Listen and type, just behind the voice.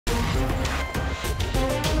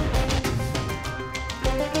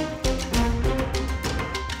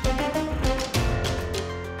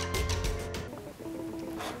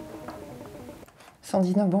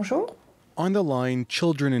119, bonjour. On the line,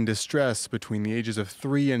 children in distress between the ages of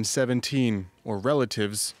 3 and 17, or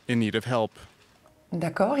relatives in need of help.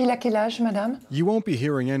 D'accord, il a quel âge, madame? You won't be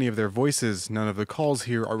hearing any of their voices. None of the calls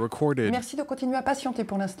here are recorded. Merci de continuer à patienter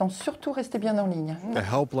pour l'instant. Surtout, restez bien en ligne. The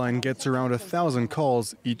helpline gets around 1,000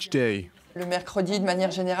 calls each day. Le mercredi, de manière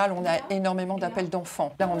générale, on a énormément d'appels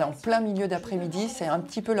d'enfants. Là, on est en plein milieu d'après-midi, c'est un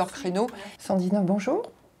petit peu leur créneau. 119, bonjour.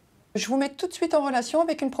 Je vous mets tout de suite en relation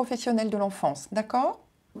avec une professionnelle de l'enfance, d'accord?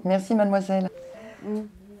 Merci, mademoiselle.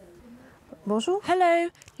 Bonjour. Hello,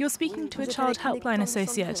 you're speaking to a child helpline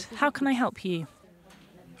associate. How can I help you?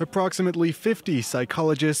 Approximately 50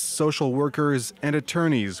 psychologists, social workers, and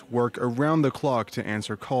attorneys work around the clock to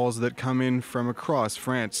answer calls that come in from across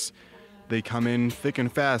France. They come in thick and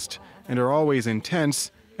fast and are always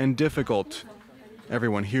intense and difficult.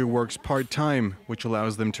 Everyone here works part-time, which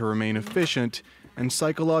allows them to remain efficient and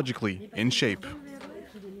psychologically in shape.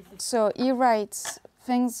 So he writes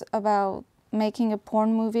things about making a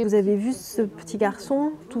porn movie. Vous avez vu ce petit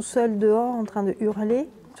garçon tout seul dehors en train de hurler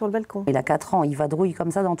sur le balcon? Il a 4 ans, il vadrouille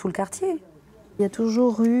comme ça dans tout le quartier. Il y a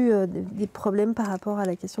toujours eu des problèmes par rapport à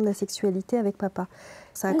la question de la sexualité avec papa.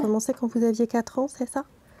 Ça a commencé quand vous aviez 4 ans, c'est ça?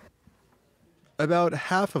 About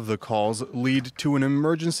half of the calls lead to an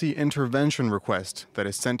emergency intervention request that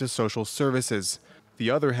is sent to social services. The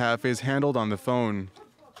other half is handled on the phone.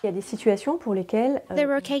 Il y a des situations pour lesquelles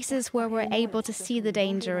There are cases where we're able to see the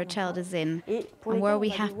danger a child is in, and where we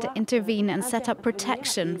have to intervene and set up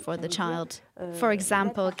protection for the child. For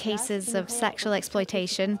example, cases of sexual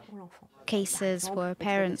exploitation, cases where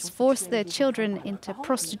parents force their children into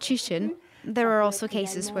prostitution. There are also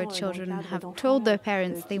cases where children have told their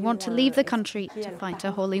parents they want to leave the country to fight a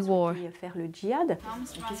holy war.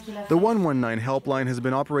 The 119 helpline has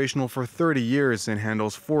been operational for 30 years and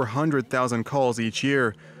handles 400,000 calls each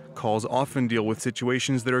year. Calls often deal with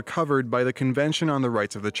situations that are covered by the Convention on the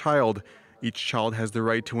Rights of the Child. Each child has the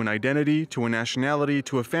right to an identity, to a nationality,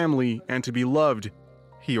 to a family, and to be loved.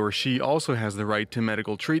 He or she also has the right to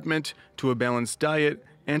medical treatment, to a balanced diet,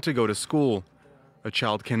 and to go to school. A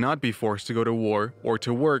child cannot be forced to go to war or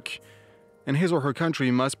to work, and his or her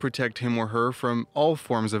country must protect him or her from all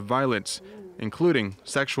forms of violence, including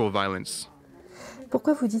sexual violence.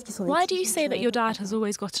 Why do you say that your dad has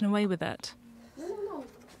always gotten away with it?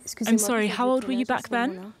 I'm sorry, how old were you back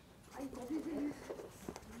then?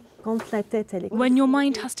 When your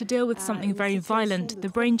mind has to deal with something very violent, the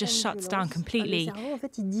brain just shuts down completely.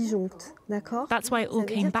 That's why it all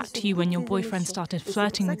came back to you when your boyfriend started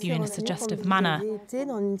flirting with you in a suggestive manner.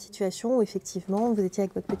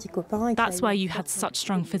 That's why you had such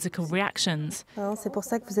strong physical reactions.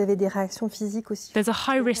 There's a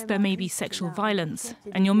high risk there may be sexual violence,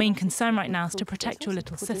 and your main concern right now is to protect your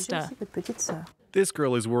little sister. This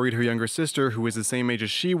girl is worried her younger sister, who is the same age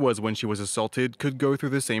as she was when she was assaulted, could go through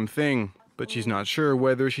the same thing. But she's not sure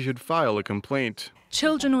whether she should file a complaint.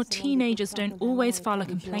 Children or teenagers don't always file a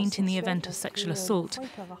complaint in the event of sexual assault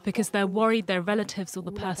because they're worried their relatives or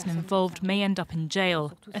the person involved may end up in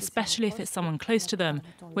jail, especially if it's someone close to them,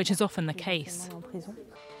 which is often the case.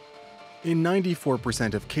 In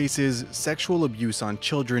 94% of cases, sexual abuse on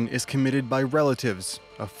children is committed by relatives,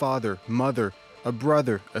 a father, mother, a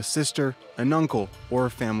brother, a sister, an uncle, or a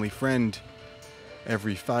family friend.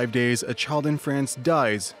 Every 5 days, a child in France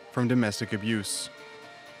dies from domestic abuse.